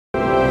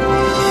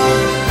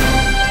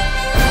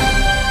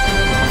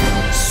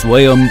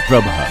Swayam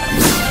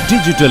Prabha.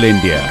 Digital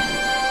India.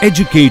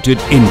 Educated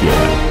India.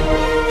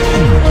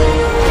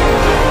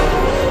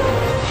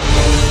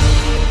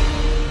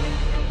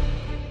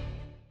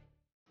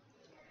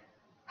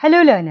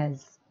 Hello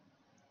learners.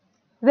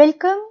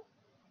 Welcome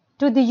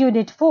to the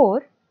Unit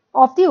 4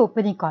 of the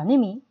Open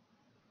Economy,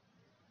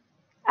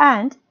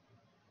 and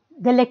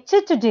the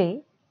lecture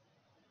today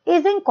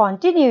is in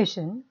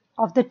continuation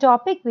of the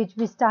topic which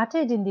we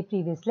started in the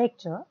previous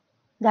lecture,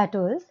 that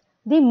was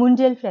the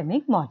Mundell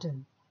Fleming model.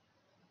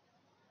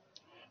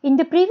 In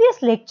the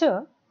previous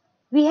lecture,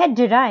 we had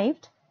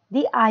derived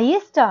the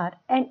IS star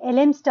and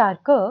LM star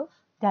curve,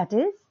 that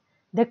is,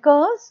 the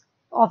curves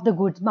of the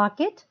goods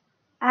market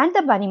and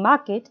the money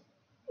market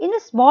in a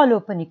small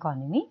open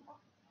economy,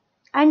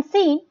 and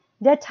seen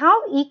that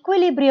how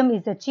equilibrium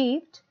is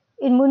achieved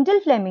in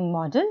Mundell Fleming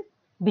model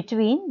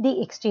between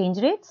the exchange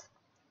rates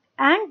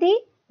and the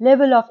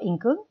level of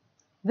income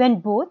when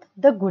both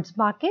the goods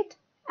market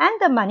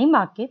and the money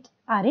market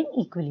are in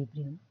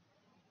equilibrium.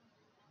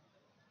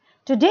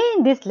 Today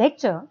in this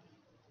lecture,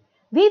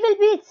 we will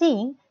be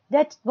seeing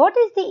that what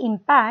is the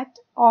impact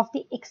of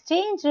the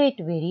exchange rate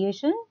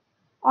variation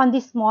on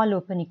the small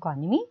open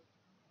economy,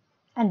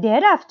 and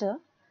thereafter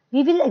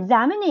we will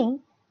examining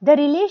the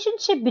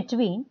relationship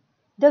between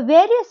the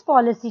various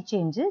policy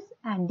changes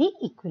and the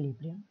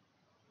equilibrium.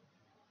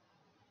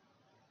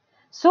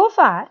 So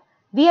far,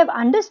 we have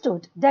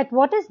understood that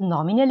what is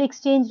nominal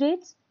exchange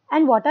rates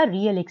and what are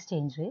real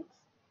exchange rates.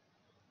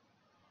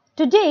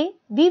 Today,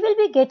 we will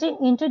be getting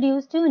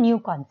introduced to a new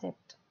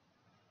concept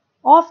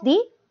of the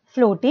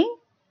floating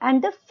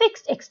and the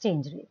fixed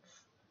exchange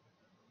rates.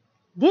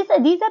 These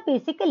are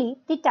basically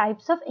the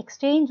types of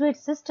exchange rate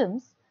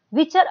systems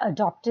which are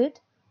adopted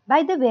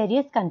by the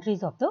various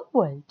countries of the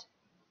world.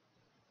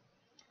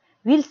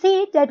 We'll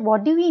see that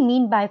what do we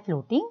mean by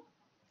floating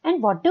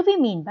and what do we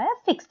mean by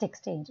a fixed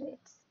exchange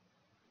rates.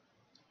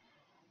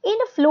 In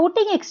a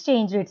floating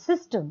exchange rate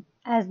system,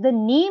 as the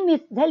name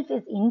itself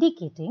is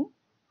indicating,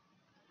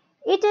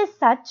 it is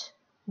such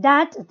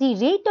that the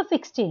rate of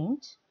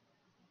exchange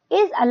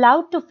is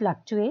allowed to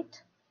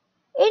fluctuate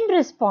in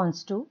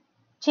response to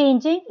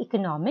changing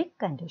economic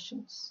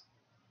conditions.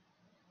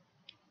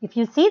 If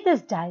you see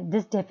this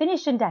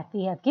definition that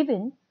we have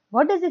given,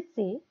 what does it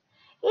say?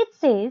 It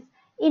says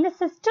in a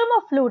system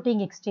of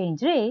floating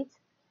exchange rates,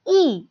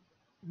 E,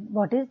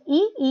 what is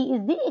E? E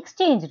is the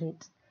exchange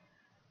rate.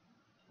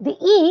 The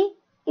E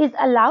is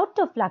allowed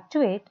to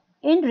fluctuate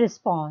in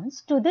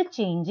response to the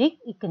changing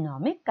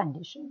economic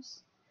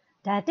conditions.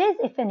 That is,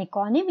 if an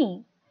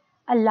economy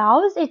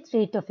allows its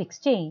rate of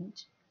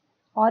exchange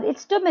or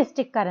its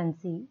domestic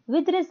currency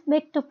with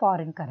respect to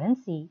foreign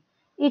currency,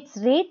 its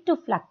rate to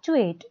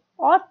fluctuate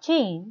or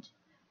change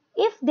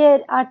if there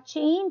are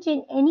change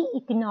in any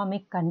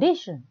economic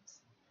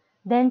conditions,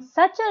 then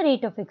such a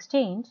rate of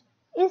exchange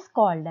is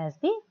called as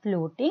the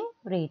floating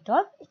rate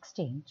of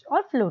exchange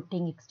or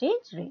floating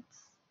exchange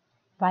rates.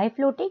 Why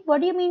floating?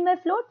 What do you mean by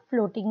float?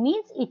 Floating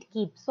means it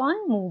keeps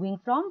on moving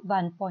from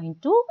one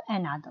point to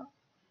another.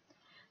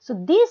 So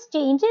these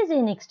changes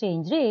in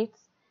exchange rates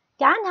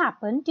can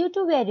happen due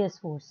to various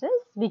forces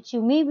which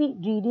you may be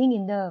reading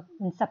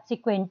in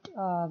subsequent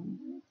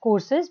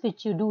courses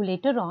which you do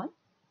later on.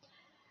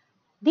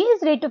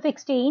 These rate of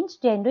exchange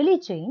generally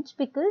change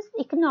because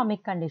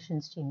economic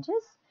conditions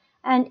changes,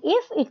 and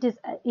if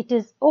it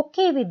is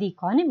okay with the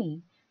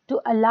economy to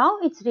allow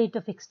its rate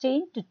of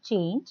exchange to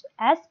change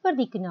as per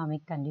the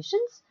economic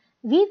conditions,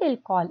 we will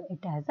call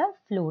it as a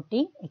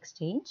floating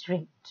exchange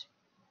rate.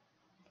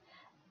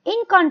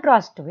 In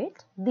contrast to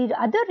it, the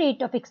other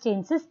rate of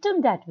exchange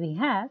system that we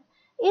have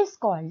is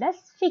called as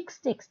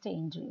fixed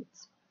exchange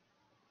rates.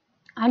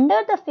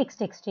 Under the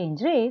fixed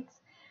exchange rates,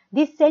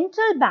 the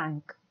central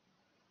bank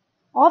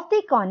of the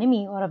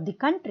economy or of the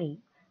country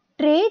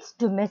trades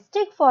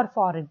domestic for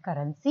foreign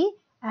currency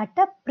at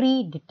a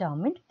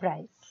predetermined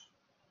price.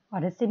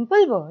 Or in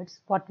simple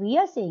words, what we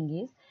are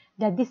saying is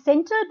that the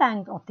central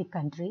bank of the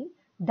country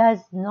does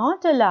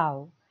not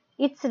allow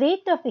its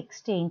rate of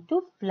exchange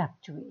to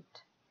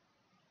fluctuate.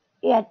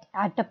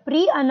 At a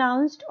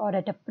pre-announced or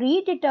at a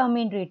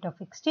predetermined rate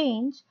of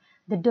exchange,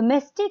 the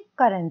domestic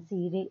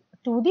currency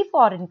to the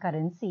foreign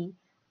currency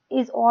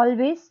is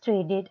always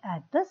traded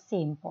at the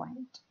same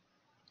point.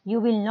 You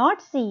will not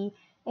see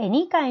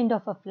any kind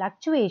of a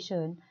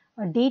fluctuation,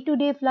 a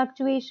day-to-day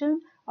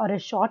fluctuation or a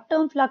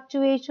short-term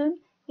fluctuation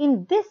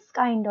in this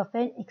kind of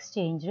an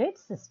exchange rate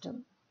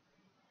system.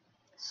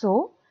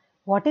 So,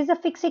 what is a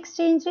fixed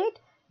exchange rate?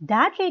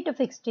 That rate of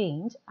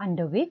exchange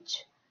under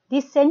which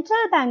the central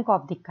bank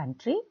of the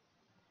country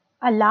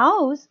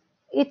allows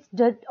it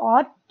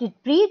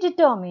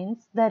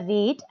predetermines the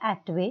rate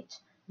at which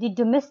the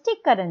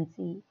domestic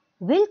currency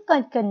will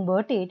get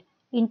converted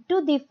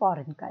into the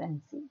foreign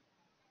currency.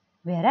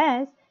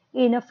 Whereas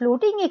in a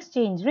floating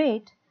exchange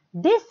rate,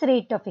 this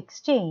rate of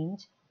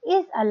exchange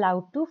is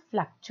allowed to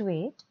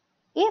fluctuate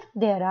if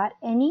there are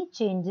any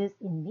changes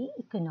in the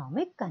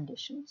economic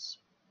conditions.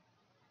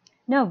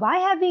 Now, why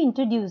have we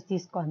introduced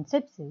these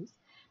concepts is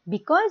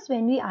because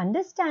when we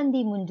understand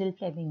the Mundell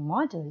Fleming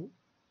model,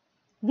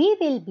 we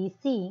will be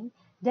seeing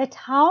that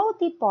how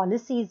the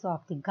policies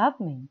of the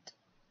government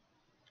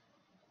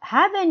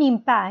have an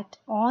impact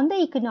on the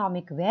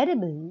economic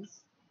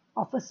variables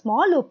of a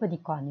small open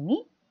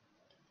economy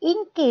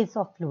in case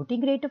of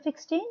floating rate of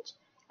exchange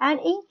and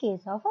in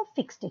case of a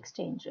fixed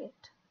exchange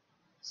rate.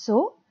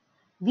 So,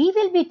 we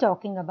will be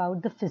talking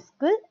about the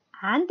fiscal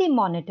and the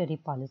monetary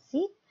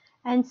policy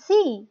and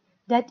see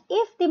that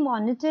if the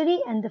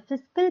monetary and the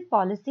fiscal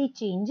policy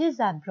changes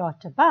are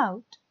brought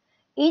about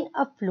in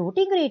a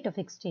floating rate of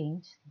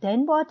exchange,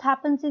 then what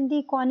happens in the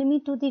economy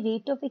to the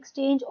rate of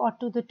exchange or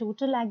to the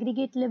total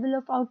aggregate level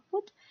of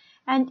output?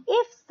 And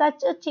if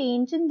such a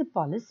change in the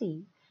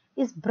policy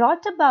is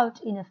brought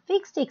about in a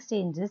fixed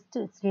exchange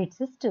rate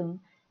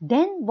system,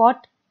 then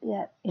what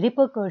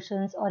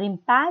repercussions or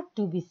impact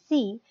do we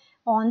see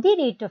on the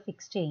rate of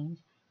exchange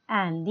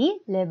and the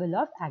level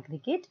of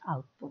aggregate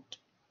output?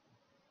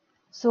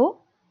 So,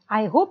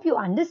 I hope you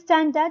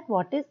understand that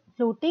what is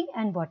floating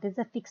and what is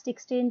a fixed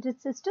exchange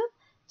rate system.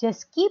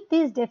 Just keep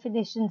these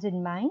definitions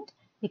in mind,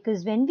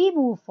 because when we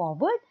move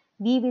forward,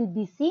 we will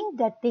be seeing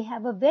that they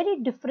have a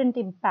very different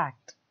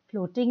impact.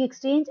 Floating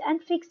exchange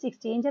and fixed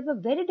exchange have a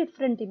very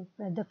different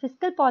impact. The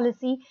fiscal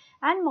policy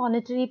and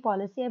monetary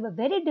policy have a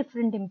very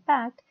different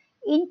impact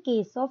in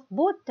case of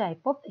both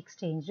type of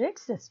exchange rate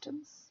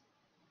systems.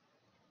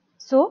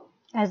 So,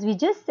 as we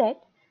just said,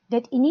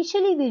 that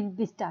initially we will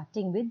be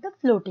starting with the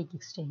floating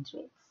exchange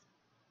rates.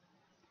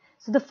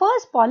 So, the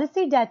first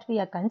policy that we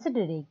are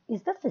considering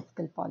is the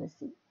fiscal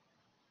policy.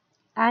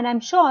 And I'm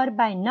sure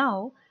by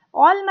now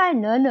all my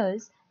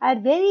learners are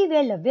very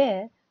well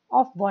aware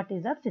of what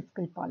is a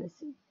fiscal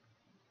policy.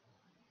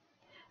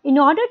 In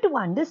order to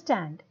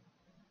understand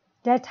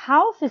that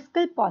how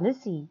fiscal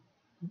policy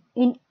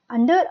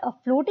under a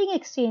floating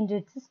exchange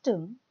rate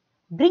system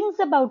brings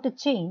about a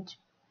change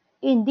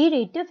in the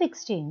rate of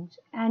exchange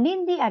and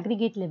in the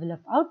aggregate level of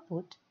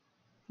output,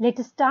 let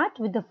us start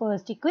with the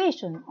first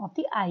equation of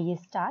the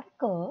IS star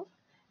curve,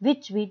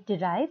 which we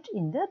derived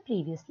in the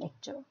previous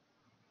lecture.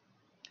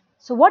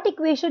 So, what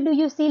equation do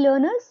you see,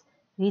 learners?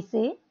 We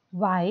say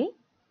y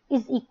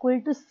is equal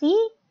to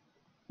c,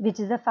 which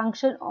is a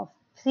function of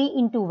c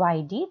into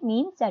yd,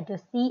 means that the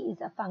c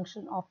is a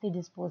function of the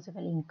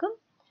disposable income,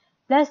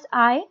 plus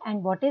I,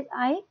 and what is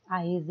I?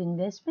 I is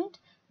investment.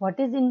 What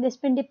is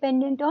investment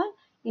dependent on?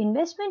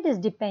 Investment is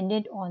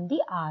dependent on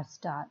the R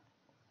star.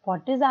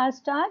 What is R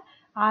star?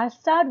 R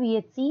star, we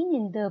had seen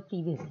in the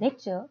previous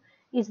lecture,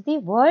 is the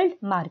world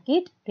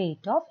market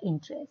rate of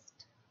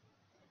interest.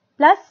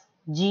 Plus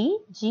G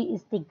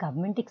is the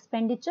government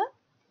expenditure,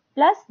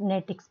 plus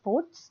net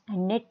exports,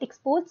 and net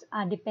exports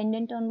are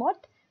dependent on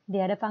what? They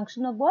are a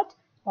function of what?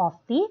 Of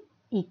the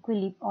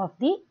equilibrium of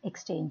the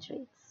exchange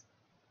rates.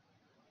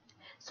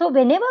 So,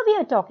 whenever we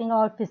are talking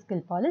about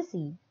fiscal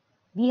policy,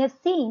 we have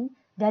seen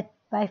that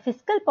by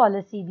fiscal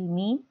policy we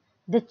mean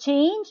the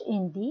change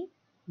in the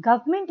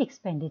government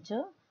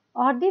expenditure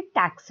or the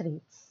tax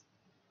rates.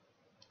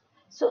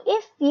 So,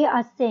 if we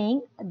are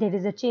saying there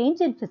is a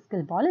change in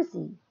fiscal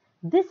policy,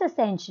 this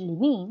essentially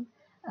means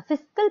a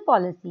fiscal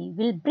policy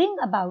will bring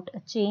about a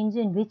change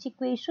in which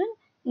equation?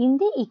 In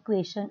the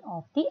equation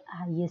of the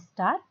IS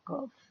star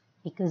curve,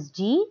 because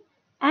G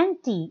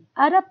and T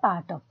are a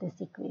part of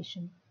this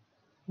equation.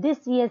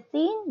 This we have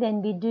seen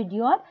when we did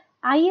your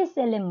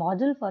ISLM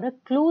model for a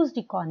closed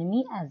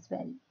economy as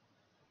well.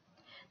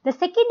 The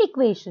second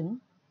equation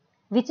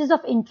which is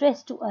of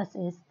interest to us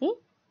is the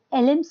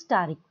LM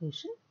star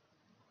equation,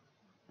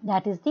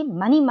 that is the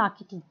money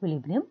market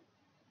equilibrium.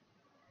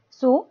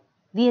 So,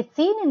 we had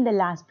seen in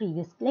the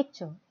previous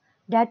lecture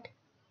that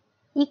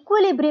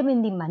equilibrium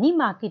in the money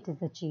market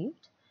is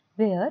achieved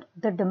where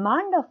the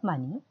demand of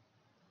money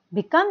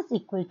becomes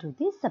equal to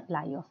the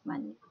supply of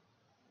money.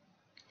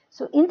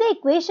 So, in the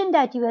equation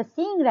that you are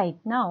seeing right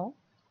now,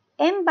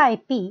 M by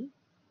P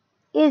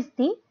is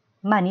the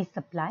money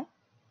supply,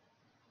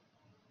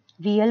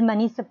 real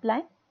money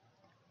supply,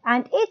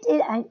 and it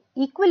is an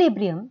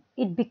equilibrium,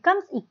 it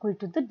becomes equal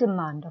to the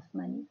demand of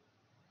money.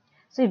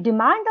 So, if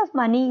demand of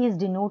money is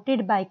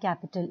denoted by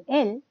capital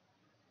L,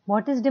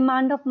 what is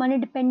demand of money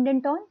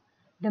dependent on?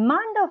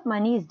 Demand of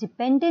money is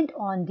dependent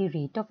on the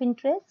rate of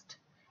interest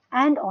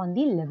and on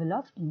the level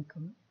of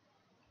income.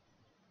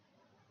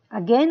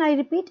 Again, I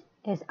repeat,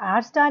 as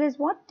R star is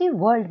what? The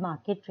world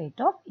market rate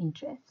of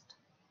interest.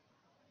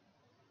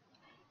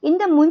 In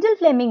the Mundell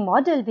Fleming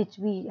model, which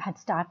we had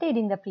started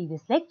in the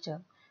previous lecture,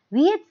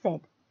 we had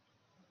said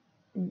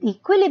the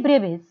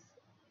equilibrium is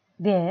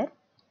where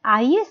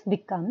IS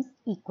becomes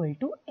equal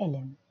to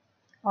LM,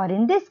 or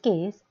in this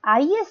case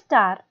IS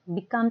star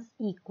becomes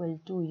equal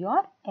to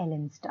your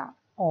LM star,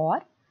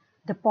 or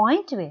the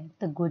point where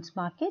the goods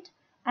market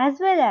as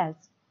well as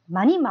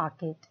money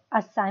market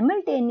are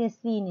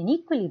simultaneously in an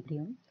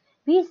equilibrium,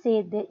 we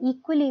say the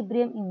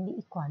equilibrium in the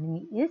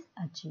economy is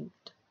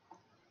achieved.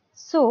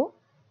 So,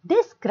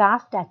 this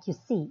graph that you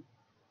see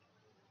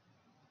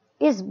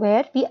is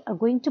where we are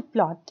going to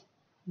plot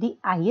the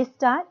IS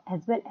star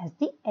as well as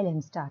the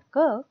LM star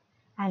curve,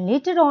 and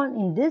later on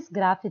in this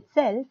graph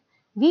itself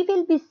we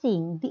will be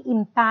seeing the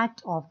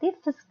impact of the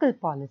fiscal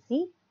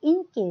policy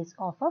in case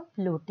of a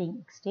floating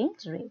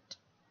exchange rate.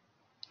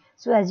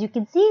 So as you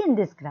can see in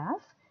this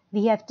graph,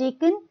 we have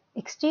taken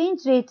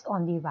exchange rates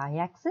on the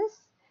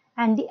y-axis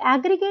and the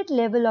aggregate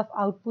level of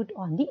output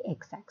on the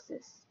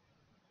x-axis.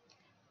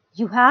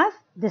 You have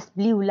this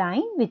blue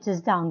line which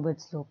is downward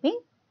sloping,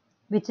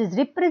 which is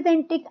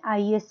representing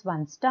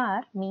IS1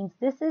 star, means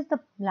this is the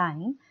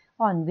line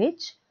on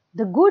which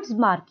the goods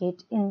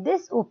market in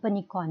this open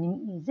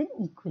economy is in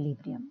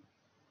equilibrium.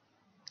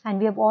 And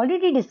we have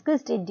already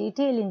discussed in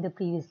detail in the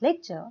previous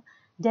lecture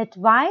that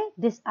why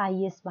this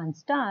IS1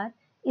 star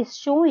is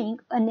showing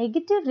a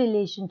negative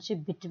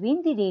relationship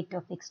between the rate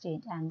of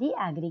exchange and the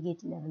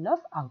aggregate level of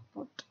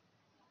output.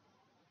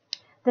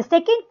 The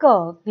second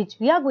curve which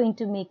we are going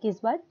to make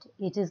is what?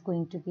 It is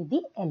going to be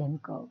the LM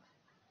curve.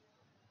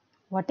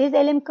 What is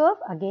LM curve?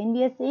 Again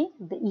we are saying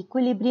the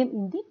equilibrium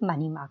in the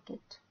money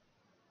market.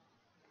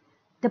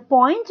 The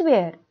point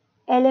where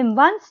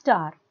LM1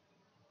 star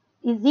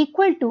is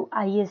equal to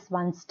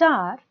IS1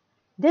 star,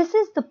 this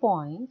is the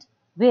point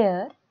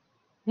where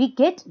we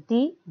get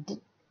the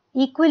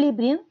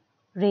equilibrium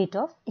rate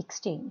of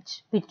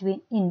exchange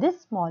between in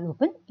this small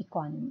open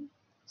economy.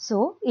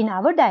 So in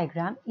our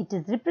diagram, it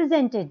is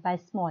represented by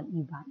small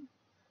e1.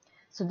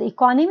 So the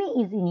economy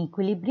is in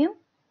equilibrium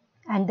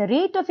and the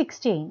rate of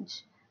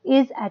exchange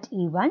is at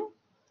E1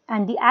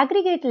 and the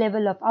aggregate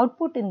level of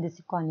output in this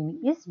economy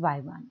is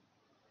Y1.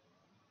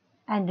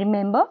 And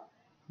remember,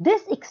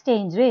 this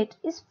exchange rate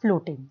is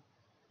floating.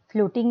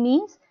 Floating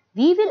means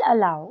we will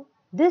allow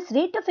this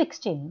rate of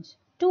exchange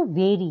to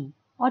vary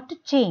or to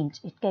change.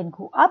 It can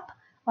go up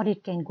or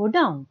it can go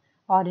down,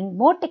 or in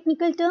more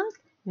technical terms,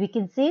 we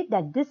can say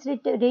that this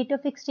rate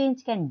of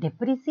exchange can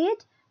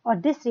depreciate, or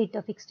this rate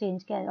of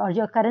exchange can, or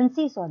your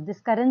currencies or this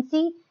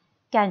currency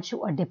can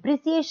show a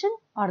depreciation,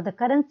 or the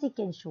currency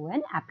can show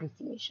an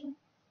appreciation.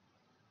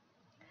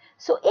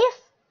 So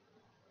if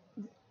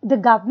the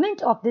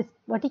government of this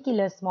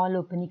particular small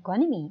open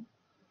economy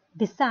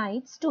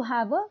decides to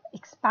have an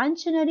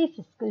expansionary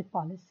fiscal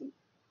policy,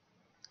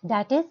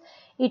 that is,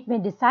 it may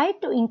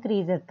decide to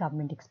increase its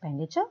government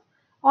expenditure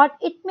or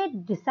it may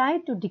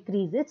decide to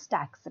decrease its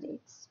tax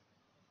rates.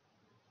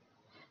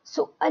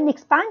 So an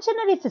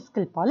expansionary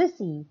fiscal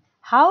policy,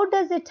 how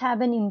does it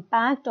have an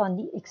impact on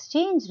the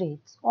exchange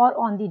rates or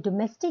on the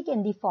domestic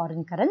and the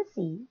foreign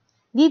currency?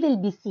 We will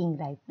be seeing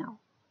right now.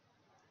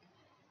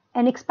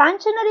 An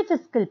expansionary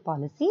fiscal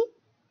policy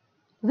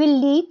will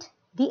lead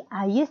the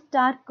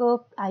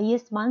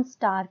IS1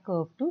 star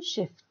curve to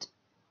shift.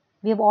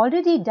 We have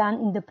already done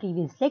in the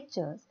previous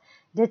lectures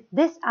that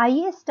this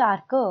IS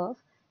star curve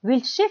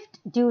will shift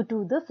due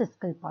to the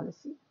fiscal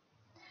policy.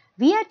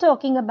 We are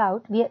talking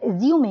about, we are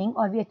assuming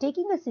or we are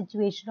taking a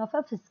situation of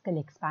a fiscal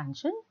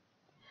expansion.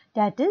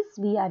 That is,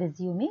 we are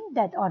assuming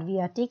that, or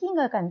we are taking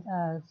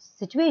a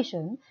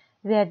situation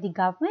where the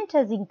government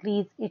has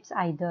increased its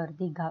either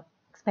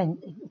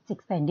its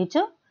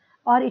expenditure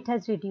or it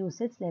has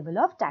reduced its level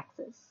of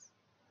taxes.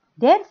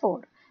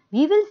 Therefore,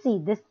 we will see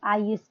this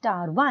IS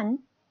star 1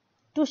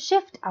 to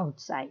shift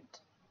outside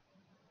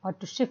or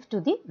to shift to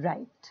the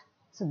right.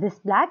 So this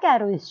black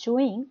arrow is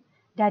showing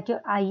that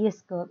your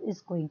IS curve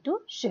is going to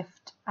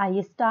shift.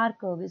 IS star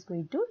curve is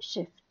going to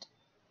shift.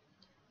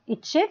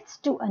 It shifts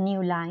to a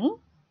new line.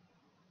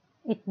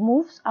 It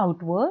moves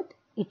outward.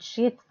 It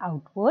shifts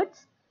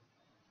outwards.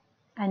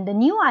 And the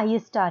new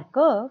IS star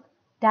curve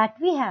that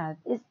we have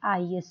is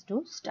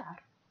IS2 star.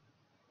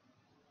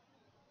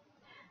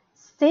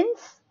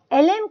 Since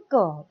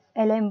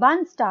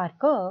LM1 star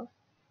curve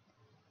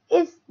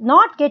is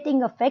not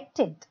getting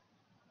affected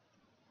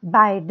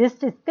by this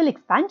fiscal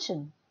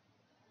expansion,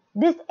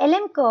 this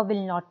LM curve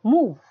will not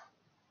move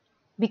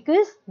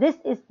because this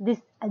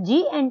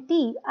G and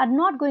T are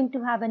not going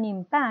to have an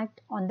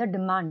impact on the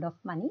demand of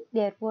money,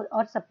 therefore,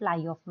 or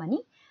supply of money.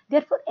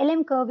 Therefore,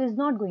 LM curve is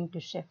not going to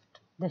shift.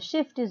 The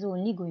shift is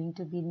only going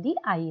to be in the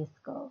IS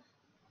curve.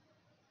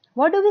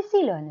 What do we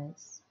see,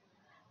 learners?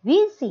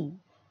 We see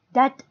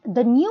that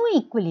the new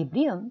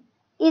equilibrium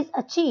is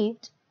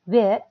achieved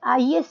where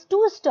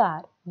IS2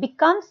 star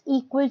becomes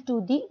equal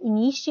to the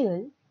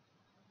initial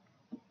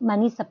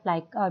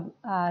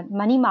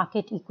money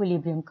market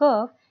equilibrium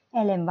curve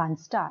LM1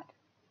 star.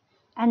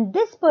 And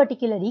this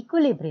particular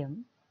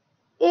equilibrium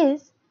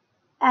is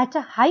at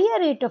a higher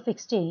rate of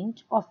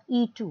exchange of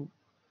E2,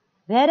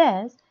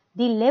 whereas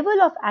the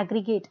level of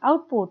aggregate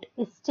output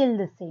is still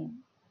the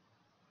same.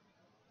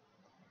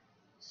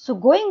 So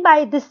going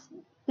by this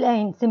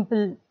plain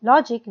simple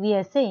logic, we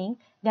are saying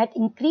that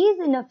increase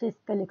in a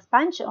fiscal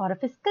expansion or a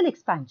fiscal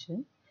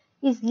expansion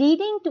is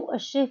leading to a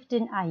shift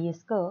in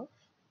IS curve,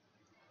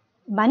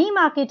 money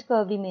market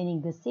curve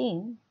remaining the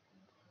same.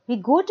 We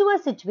go to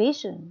a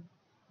situation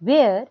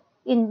where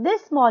in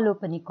this small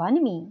open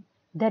economy,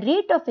 the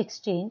rate of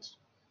exchange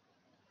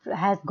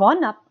has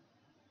gone up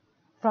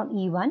from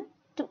E1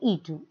 to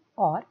E2,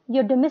 or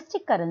your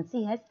domestic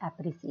currency has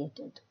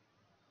appreciated.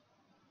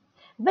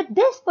 But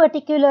this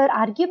particular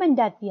argument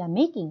that we are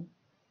making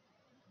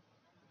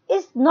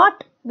is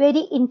not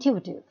very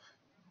intuitive.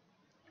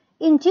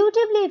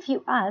 Intuitively, if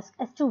you ask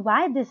as to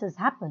why this has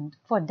happened,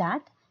 for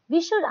that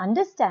we should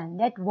understand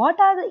that what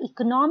are the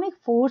economic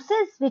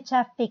forces which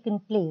have taken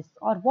place,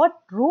 or what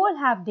role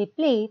have they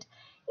played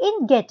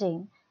in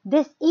getting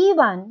this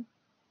E1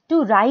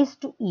 to rise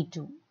to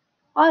E2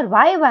 or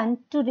Y1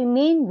 to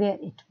remain where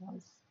it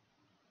was.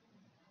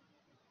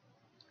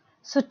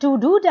 So to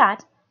do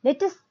that,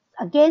 let us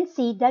again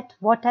see that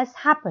what has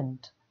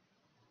happened.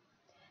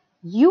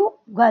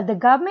 The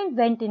government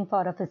went in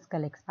for a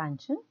fiscal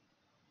expansion.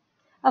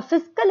 A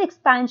fiscal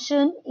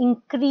expansion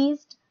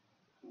increased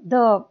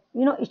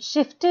it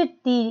shifted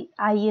the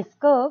IS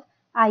curve,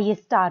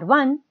 IS star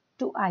 1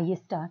 to IS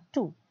star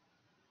 2.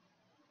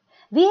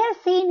 We have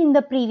seen in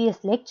the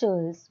previous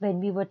lectures when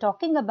we were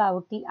talking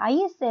about the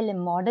ISLM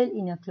model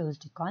in a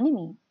closed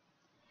economy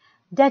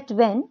that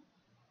when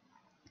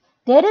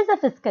there is a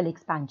fiscal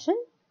expansion,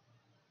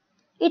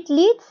 it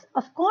leads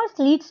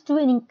to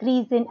an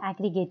increase in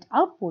aggregate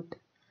output,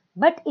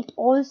 but it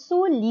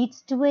also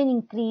leads to an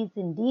increase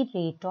in the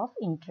rate of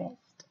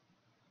interest.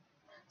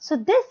 So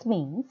this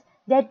means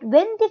that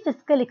when the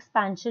fiscal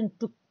expansion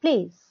took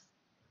place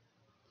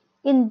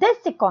in this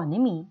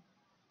economy,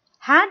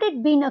 had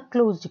it been a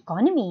closed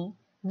economy,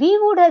 we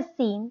would have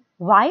seen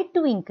Y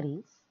to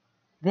increase,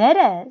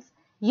 whereas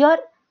your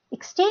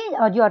exchange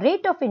or your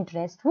rate of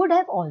interest would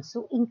have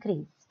also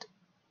increased.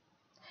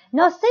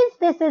 Now, since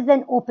this is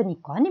an open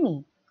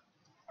economy,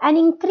 an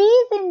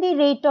increase in the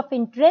rate of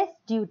interest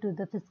due to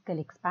the fiscal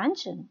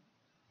expansion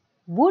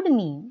would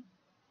mean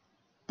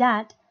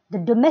that the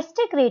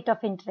domestic rate of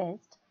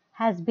interest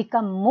has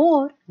become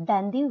more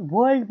than the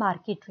world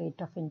market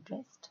rate of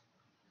interest.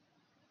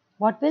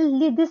 What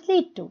will this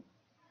lead to?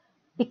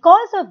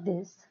 Because of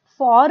this,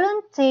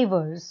 foreign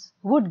savers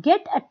would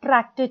get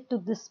attracted to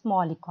this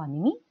small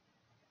economy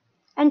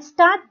and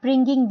start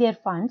bringing their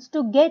funds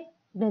to get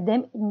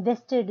them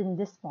invested in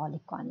this small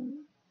economy.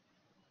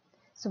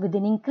 So with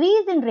an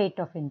increase in rate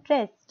of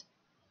interest,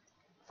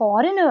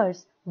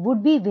 foreigners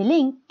would be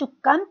willing to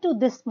come to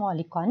this small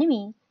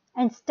economy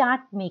and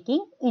start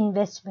making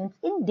investments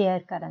in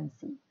their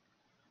currency.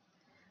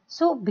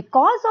 So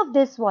because of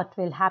this, what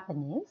will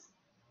happen is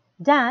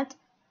that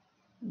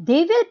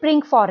they will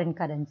bring foreign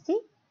currency,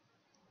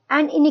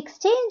 and in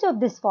exchange of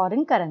this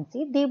foreign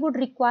currency, they would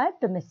require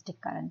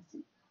domestic currency.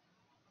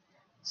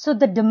 So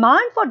the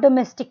demand for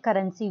domestic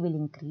currency will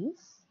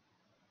increase,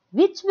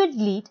 which will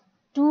lead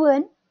to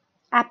an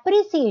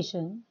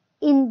appreciation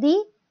in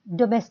the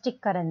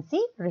domestic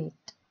currency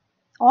rate,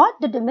 or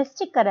the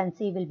domestic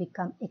currency will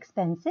become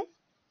expensive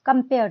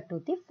compared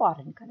to the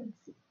foreign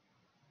currency.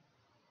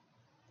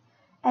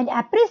 An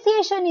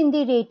appreciation in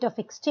the rate of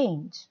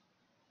exchange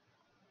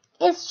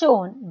is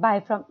shown by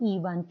from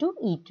E1 to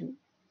E2.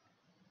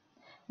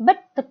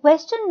 But the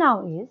question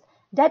now is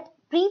that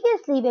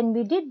previously when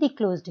we did the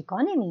closed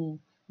economy,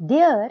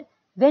 there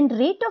when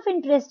rate of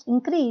interest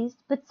increased,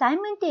 but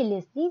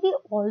simultaneously we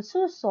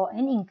also saw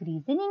an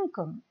increase in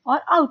income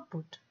or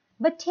output.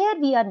 But here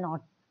we are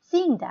not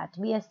seeing that.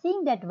 We are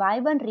seeing that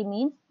Y1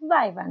 remains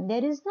Y1.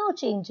 There is no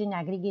change in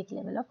aggregate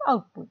level of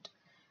output.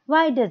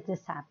 Why does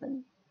this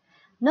happen?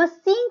 Now,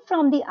 seeing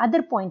from the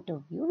other point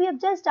of view, we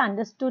have just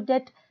understood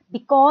that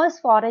because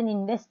foreign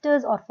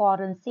investors or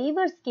foreign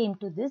savers came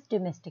to this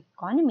domestic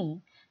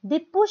economy, they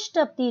pushed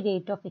up the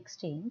rate of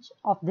exchange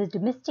of this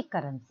domestic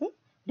currency.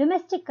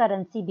 Domestic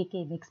currency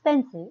became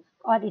expensive,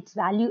 or its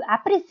value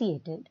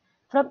appreciated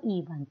from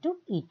E1 to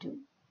E2.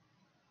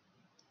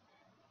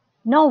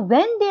 Now,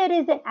 when there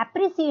is an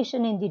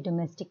appreciation in the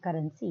domestic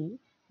currency,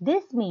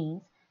 this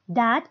means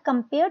that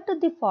compared to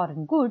the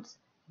foreign goods,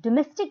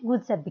 domestic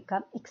goods have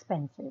become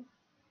expensive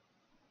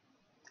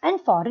and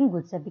foreign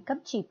goods have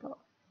become cheaper.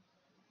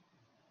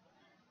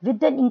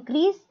 With an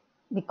increase,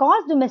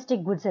 because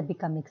domestic goods have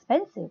become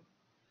expensive,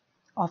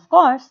 of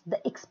course,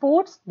 the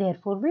exports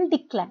therefore will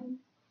decline.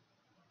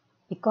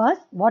 Because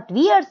what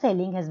we are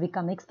selling has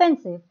become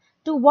expensive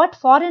to what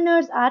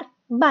foreigners are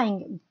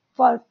buying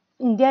for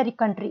in their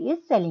country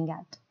is selling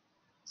at.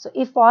 So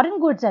if foreign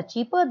goods are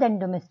cheaper than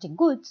domestic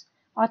goods,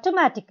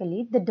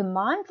 automatically the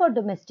demand for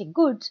domestic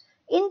goods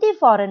in the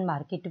foreign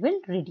market will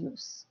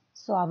reduce.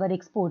 So our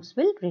exports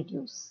will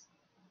reduce.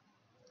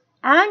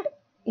 And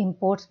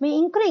imports may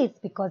increase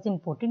because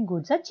imported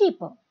goods are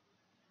cheaper.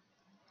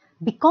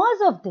 Because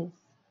of this,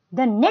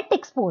 the net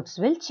exports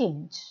will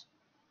change.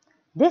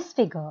 This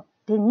figure,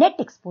 the net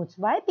exports,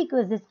 why?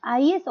 Because this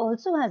IS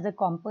also has a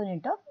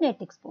component of net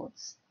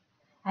exports.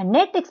 And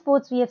net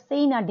exports we have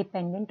seen are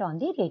dependent on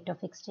the rate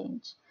of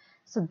exchange.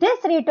 So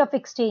this rate of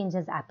exchange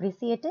has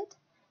appreciated.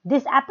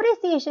 This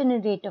appreciation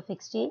in rate of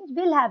exchange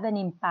will have an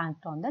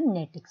impact on the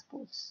net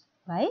exports.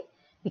 Why?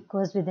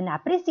 Because with an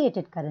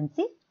appreciated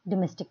currency,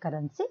 domestic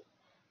currency,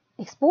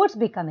 exports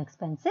become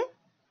expensive,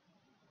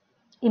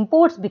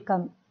 imports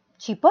become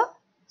cheaper.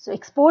 So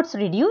exports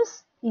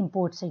reduce,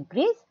 imports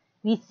increase.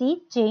 We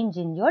see change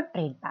in your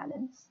trade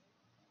balance.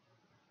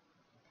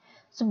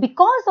 So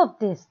because of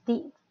this,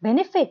 the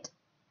benefit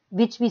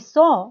which we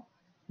saw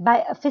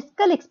by a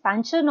fiscal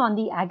expansion on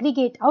the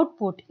aggregate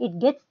output, it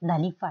gets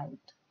nullified.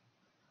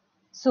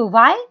 So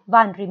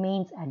Y1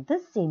 remains at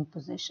the same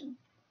position.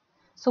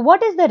 So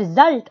what is the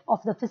result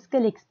of the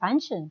fiscal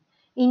expansion?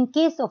 in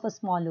case of a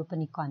small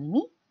open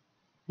economy,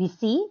 we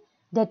see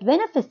that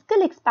when a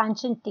fiscal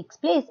expansion takes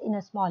place in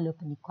a small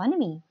open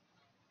economy,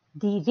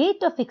 the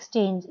rate of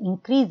exchange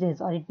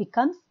increases or it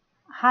becomes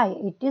high.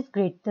 It is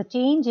great. The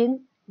change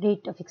in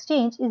rate of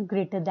exchange is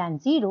greater than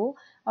 0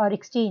 or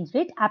exchange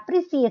rate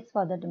appreciates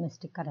for the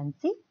domestic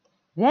currency,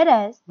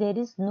 whereas there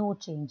is no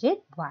change in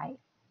Y.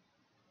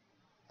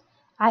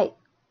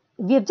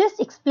 We have just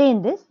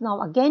explained this.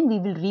 Now again we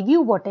will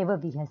review whatever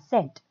we have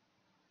said.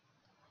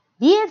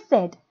 We have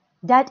said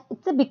that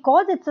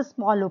because it's a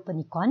small open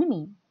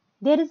economy,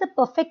 there is a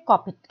perfect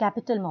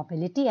capital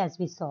mobility as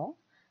we saw.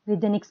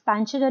 With an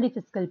expansionary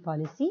fiscal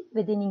policy,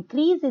 with an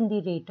increase in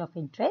the rate of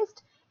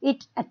interest,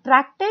 it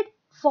attracted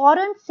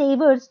foreign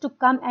savers to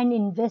come and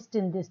invest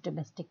in this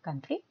domestic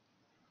country.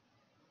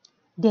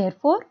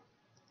 Therefore,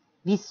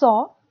 we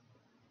saw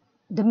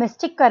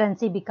domestic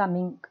currency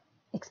becoming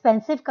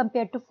expensive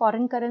compared to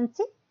foreign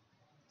currency.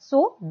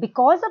 So,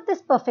 because of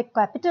this perfect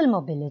capital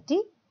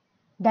mobility,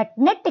 that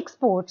net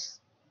exports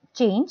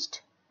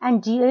changed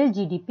and real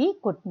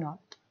GDP could not.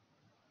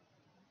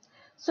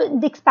 So,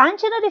 in the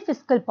expansionary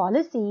fiscal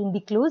policy in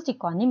the closed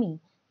economy,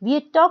 we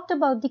had talked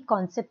about the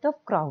concept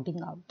of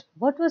crowding out.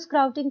 What was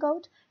crowding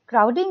out?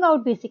 Crowding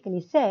out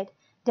basically said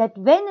that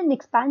when an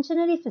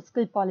expansionary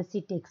fiscal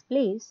policy takes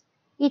place,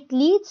 it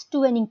leads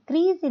to an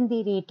increase in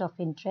the rate of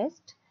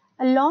interest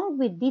along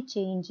with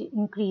the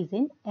increase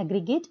in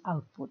aggregate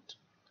output.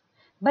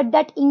 But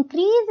that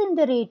increase in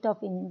the rate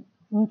of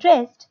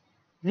interest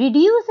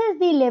reduces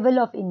the level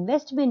of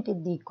investment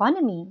in the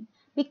economy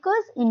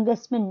because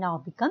investment now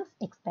becomes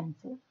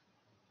expensive.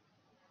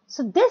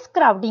 So this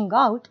crowding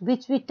out,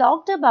 which we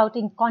talked about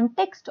in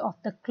context of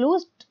the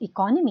closed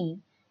economy,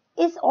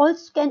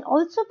 can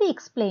also be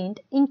explained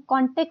in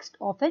context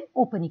of an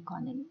open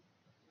economy.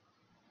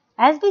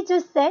 As we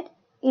just said,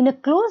 in a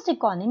closed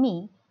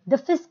economy, the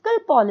fiscal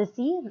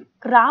policy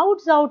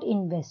crowds out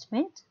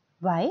investment.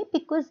 Why?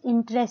 Because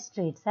interest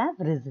rates have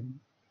risen.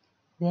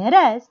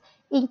 Whereas,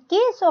 in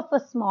case of a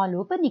small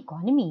open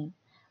economy,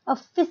 a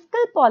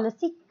fiscal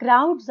policy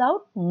crowds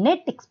out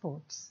net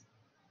exports.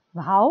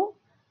 How?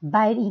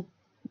 By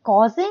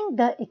causing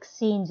the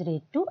exchange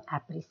rate to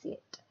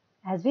appreciate.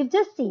 As we've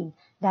just seen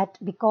that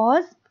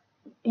because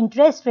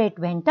interest rate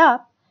went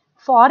up,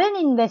 foreign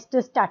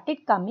investors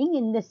started coming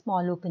in the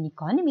small open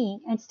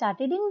economy and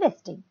started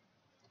investing.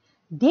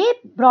 They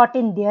brought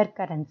in their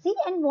currency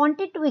and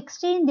wanted to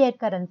exchange their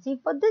currency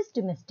for this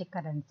domestic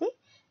currency.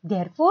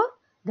 Therefore,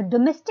 the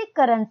domestic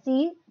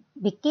currency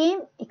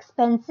became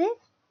expensive,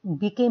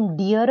 became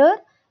dearer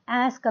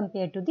as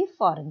compared to the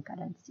foreign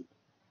currency.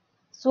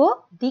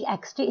 So, the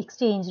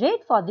exchange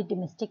rate for the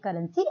domestic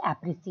currency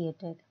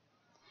appreciated.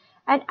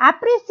 An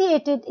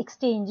appreciated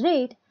exchange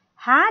rate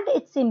had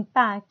its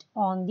impact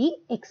on the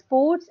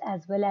exports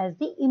as well as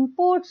the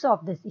imports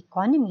of this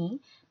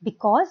economy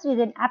because with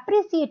an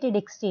appreciated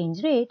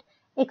exchange rate,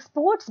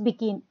 exports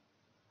became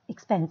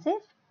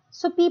expensive.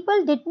 So,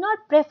 people did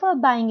not prefer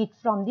buying it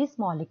from the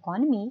small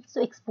economy,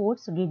 so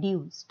exports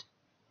reduced.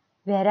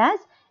 Whereas,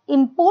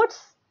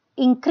 imports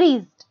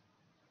increased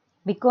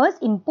because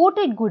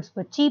imported goods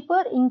were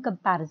cheaper in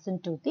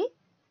comparison to the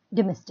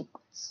domestic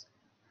goods.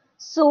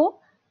 So,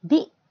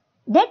 the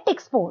net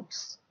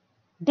exports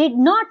did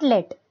not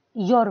let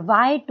your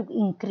Y to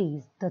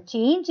increase. The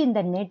change in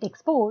the net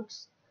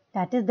exports,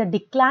 that is the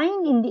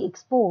decline in the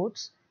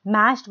exports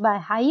matched by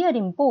higher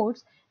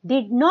imports,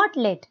 did not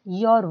let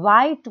your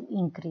Y to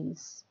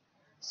increase.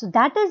 So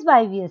that is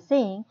why we are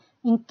saying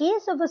in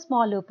case of a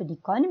small open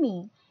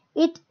economy,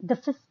 the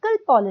fiscal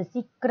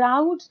policy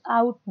crowds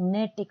out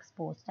net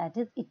exports. That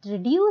is, it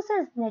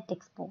reduces net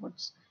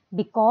exports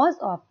because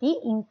of the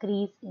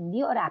increase in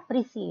the or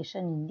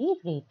appreciation in the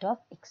rate of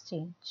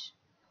exchange.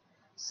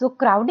 So,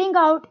 crowding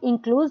out in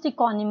closed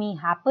economy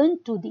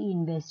happened to the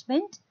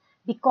investment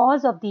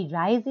because of the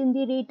rise in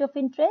the rate of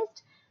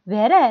interest,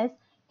 whereas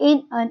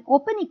in an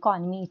open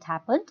economy it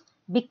happened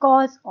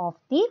because of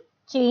the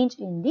change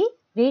in the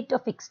rate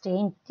of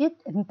exchange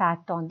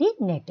impact on the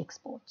net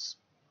exports.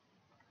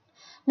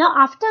 Now,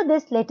 after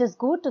this, let us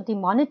go to the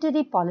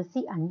monetary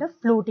policy under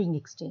floating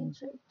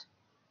exchange rate.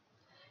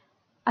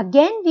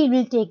 Again, we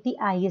will take the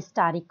IS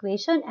star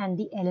equation and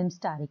the LM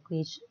star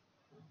equation.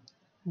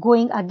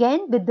 Going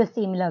again with the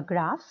similar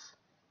graph,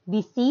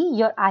 we see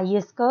your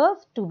IS curve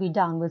to be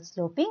downward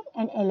sloping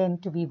and LM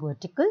to be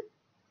vertical,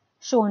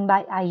 shown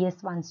by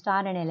IS 1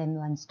 star and LM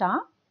 1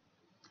 star.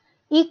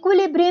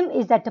 Equilibrium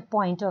is at a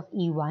point of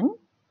E1.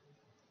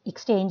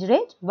 Exchange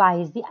rate, Y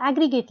is the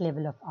aggregate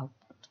level of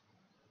output.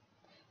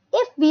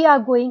 If we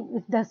are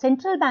if the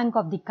central bank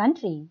of the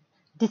country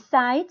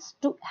decides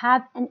to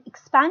have an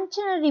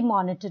expansionary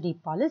monetary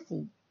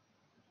policy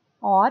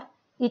or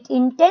it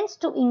intends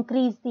to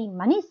increase the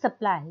money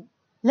supply,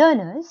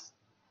 learners,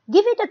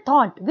 give it a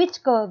thought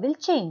which curve will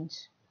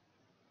change.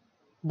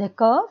 The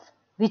curve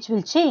which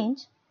will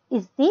change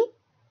is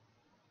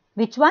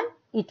which one?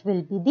 It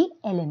will be the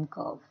LM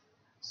curve.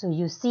 So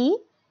you see,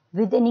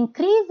 with an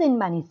increase in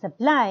money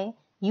supply,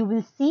 you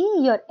will see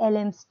your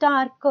LM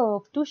star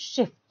curve to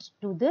shift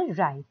to the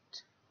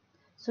right.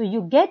 So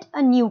you get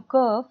a new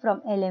curve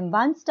from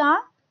LM1 star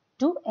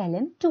to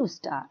LM2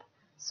 star.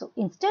 So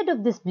instead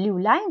of this blue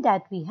line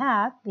that we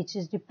have, which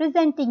is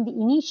representing the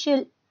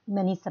initial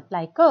money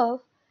supply curve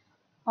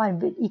or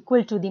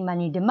equal to the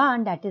money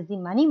demand, that is the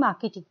money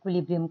market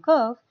equilibrium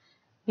curve,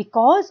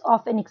 because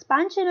of an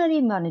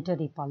expansionary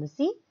monetary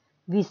policy,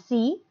 we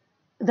see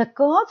the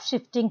curve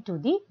shifting to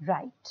the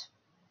right.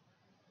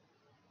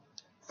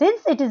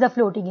 Since it is a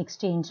floating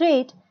exchange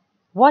rate,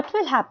 what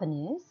will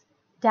happen is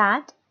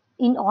that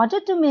in order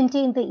to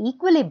maintain the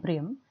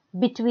equilibrium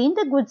between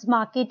the goods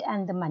market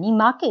and the money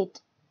market,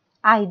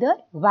 either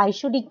Y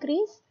should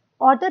increase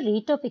or the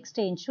rate of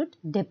exchange should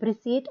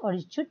depreciate or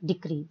it should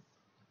decrease,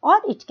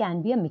 or it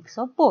can be a mix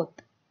of both.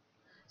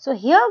 So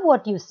here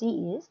what you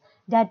see is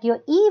that your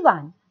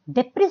E1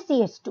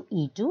 depreciates to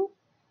E2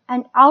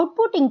 and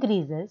output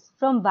increases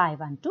from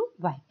Y1 to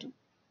Y2.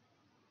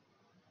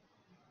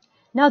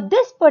 Now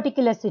this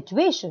particular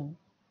situation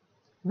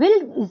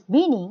is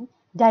meaning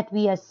that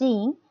we are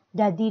seeing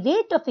that the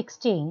rate of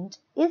exchange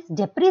is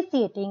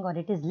depreciating or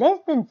it is less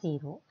than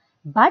 0,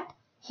 but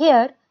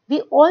here we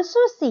also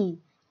see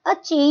a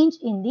change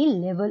in the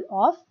level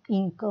of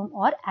income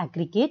or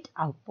aggregate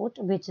output,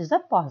 which is a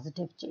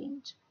positive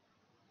change.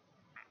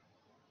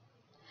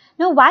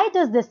 Now why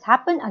does this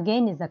happen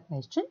again is a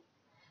question.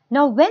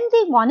 Now when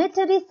the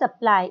monetary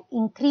supply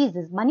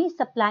increases, money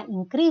supply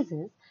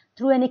increases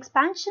through an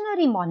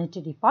expansionary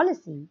monetary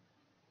policy,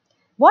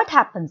 what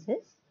happens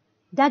is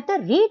that the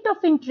rate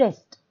of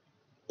interest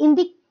in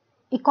the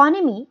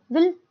economy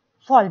will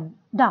fall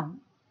down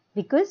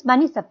because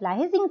money supply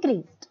has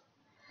increased.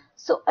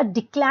 So a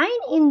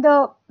decline in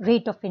the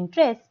rate of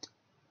interest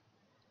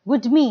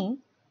would mean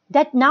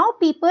that now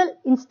people,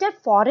 instead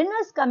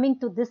foreigners coming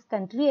to this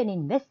country and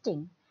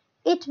investing,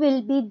 it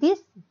will be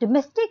these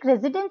domestic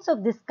residents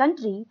of this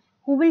country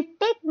who will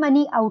take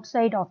money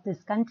outside of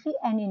this country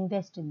and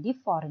invest in the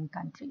foreign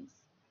countries,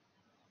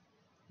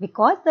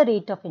 because the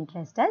rate of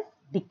interest has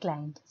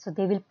declined. So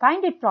they will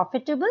find it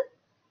profitable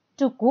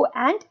to go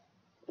and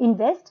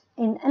invest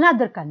in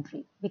another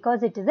country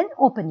because it is an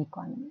open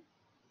economy.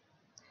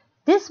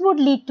 This would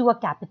lead to a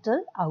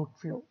capital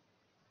outflow.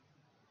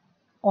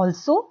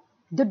 Also,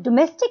 the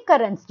domestic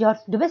currency, your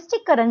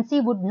domestic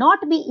currency would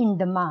not be in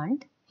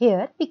demand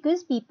here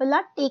because people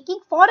are taking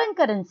foreign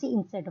currency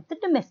instead of the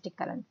domestic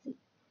currency.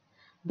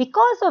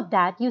 Because of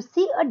that, you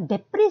see a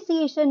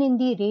depreciation in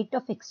the rate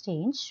of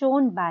exchange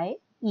shown by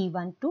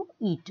E1 to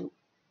E2.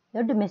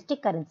 Your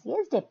domestic currency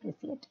is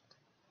depreciated.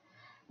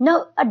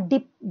 Now, a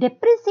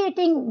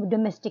depreciating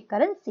domestic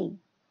currency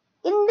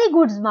in the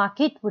goods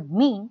market would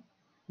mean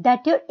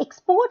that your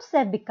exports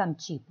have become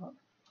cheaper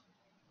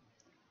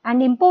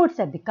and imports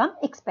have become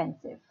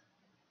expensive.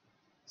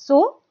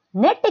 So,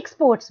 net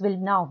exports will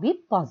now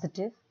be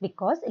positive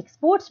because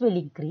exports will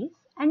increase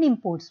and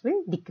imports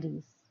will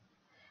decrease.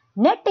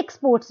 Net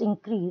exports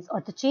increase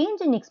or the change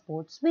in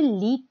exports will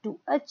lead to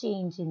a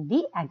change in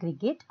the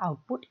aggregate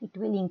output. It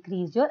will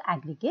increase your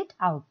aggregate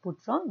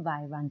output from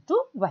Y1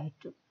 to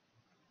Y2.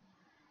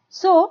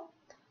 So,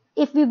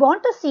 if we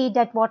want to see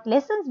that what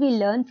lessons we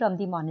learn from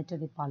the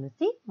monetary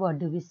policy, what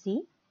do we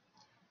see?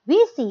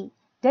 We see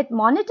that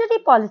monetary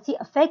policy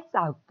affects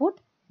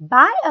output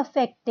by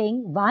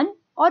affecting one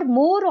or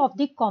more of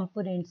the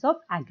components of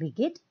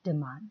aggregate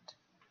demand.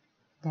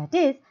 That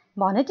is,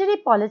 monetary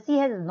policy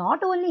has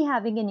not only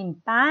having an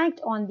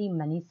impact on the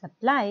money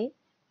supply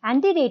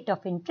and the rate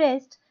of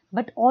interest,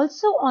 but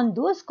also on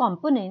those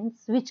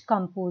components which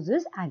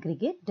composes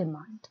aggregate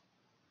demand.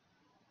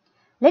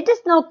 Let us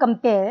now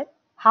compare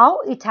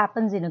how it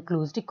happens in a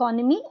closed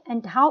economy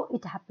and how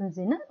it happens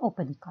in an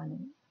open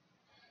economy.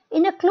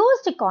 In a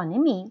closed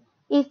economy,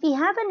 if we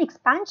have an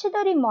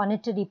expansionary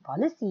monetary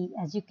policy,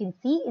 as you can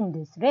see in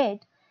this red,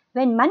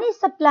 when money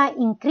supply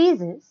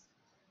increases,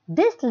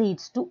 this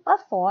leads to a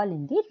fall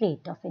in the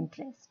rate of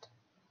interest.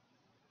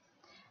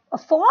 A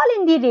fall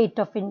in the rate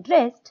of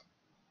interest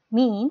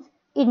means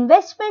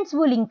investments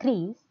will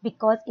increase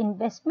because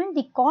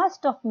the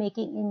cost of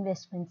making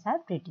investments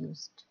have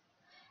reduced.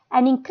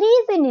 An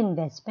increase in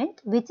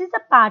investment, which is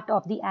a part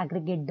of the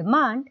aggregate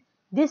demand,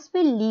 this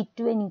will lead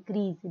to an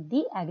increase in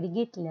the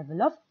aggregate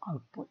level of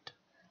output.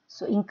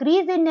 So,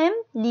 increase in M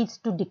leads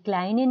to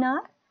decline in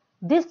R.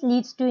 This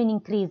leads to an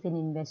increase in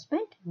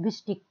investment,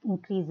 which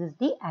increases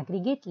the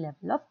aggregate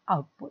level of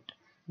output.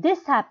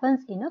 This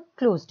happens in a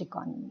closed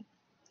economy.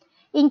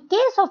 In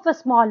case of a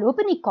small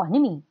open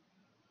economy,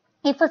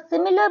 if a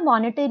similar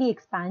monetary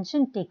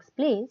expansion takes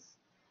place,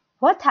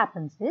 what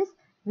happens is,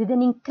 with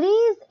an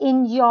increase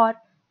in your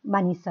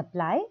money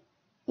supply,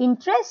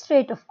 interest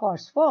rate of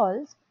course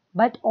falls,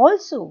 but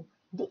also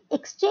the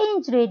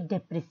exchange rate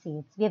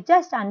depreciates. We have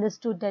just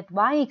understood that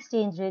why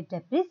exchange rate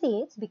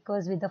depreciates,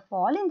 because with a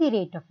fall in the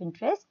rate of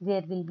interest,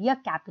 there will be a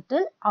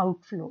capital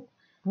outflow.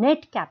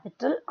 Net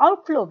capital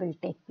outflow will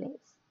take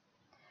place.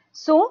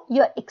 So,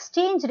 your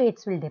exchange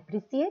rates will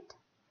depreciate,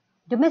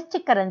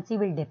 domestic currency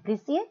will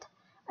depreciate.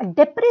 A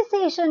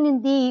depreciation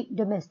in the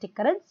domestic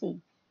currency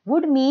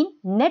would mean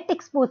net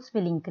exports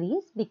will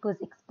increase because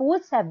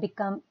exports have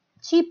become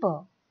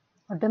cheaper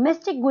or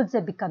domestic goods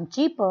have become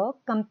cheaper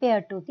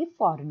compared to the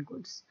foreign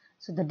goods.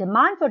 So the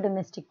demand for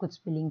domestic goods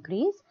will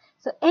increase.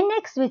 So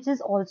NX, which is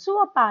also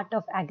a part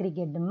of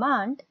aggregate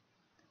demand,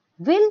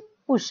 will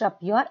push up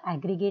your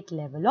aggregate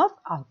level of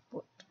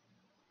output.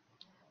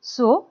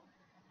 So,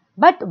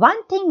 but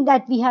one thing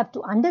that we have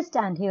to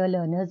understand here,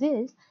 learners,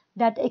 is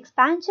that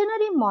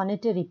expansionary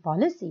monetary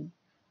policy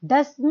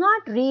does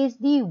not raise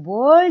the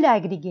world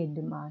aggregate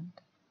demand.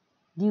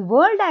 The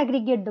world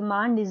aggregate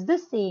demand is the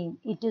same.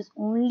 It is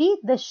only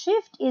the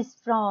shift is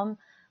from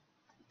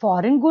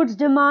foreign goods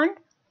demand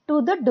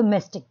to the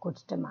domestic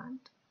goods demand.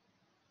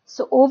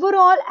 So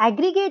overall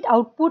aggregate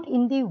output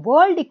in the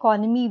world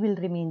economy will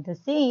remain the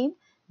same,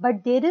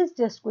 but there is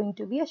just going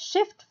to be a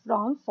shift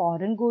from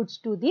foreign goods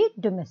to the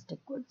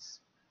domestic goods.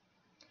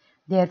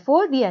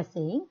 Therefore, we are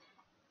saying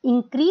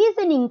increase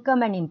in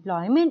income and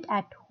employment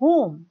at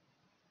home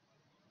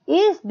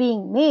is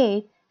being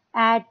made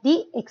at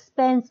the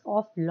expense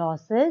of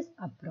losses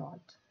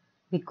abroad.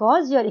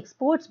 Because your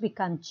exports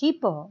become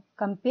cheaper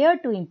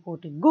compared to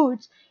imported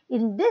goods,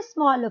 in this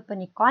small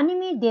open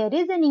economy, there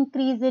is an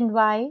increase in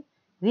Y,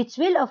 which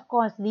will of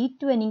course lead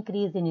to an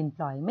increase in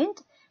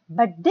employment.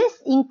 But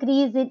this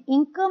increase in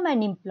income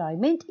and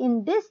employment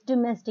in this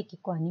domestic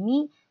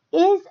economy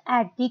is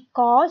at the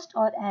cost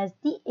or as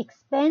the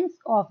expense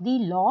of the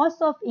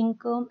loss of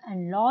income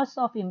and loss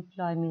of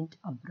employment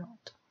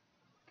abroad.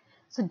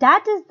 So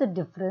that is the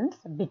difference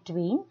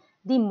between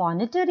the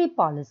monetary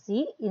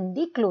policy in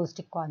the closed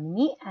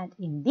economy and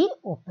in the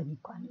open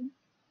economy.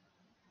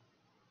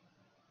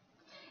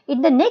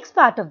 In the next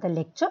part of the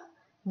lecture,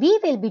 we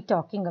will be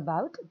talking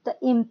about the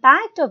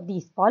impact of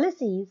these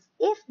policies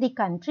if the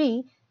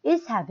country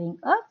is having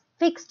a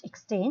fixed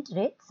exchange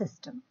rate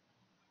system.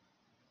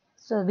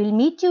 So we'll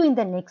meet you in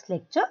the next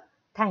lecture.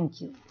 Thank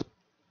you.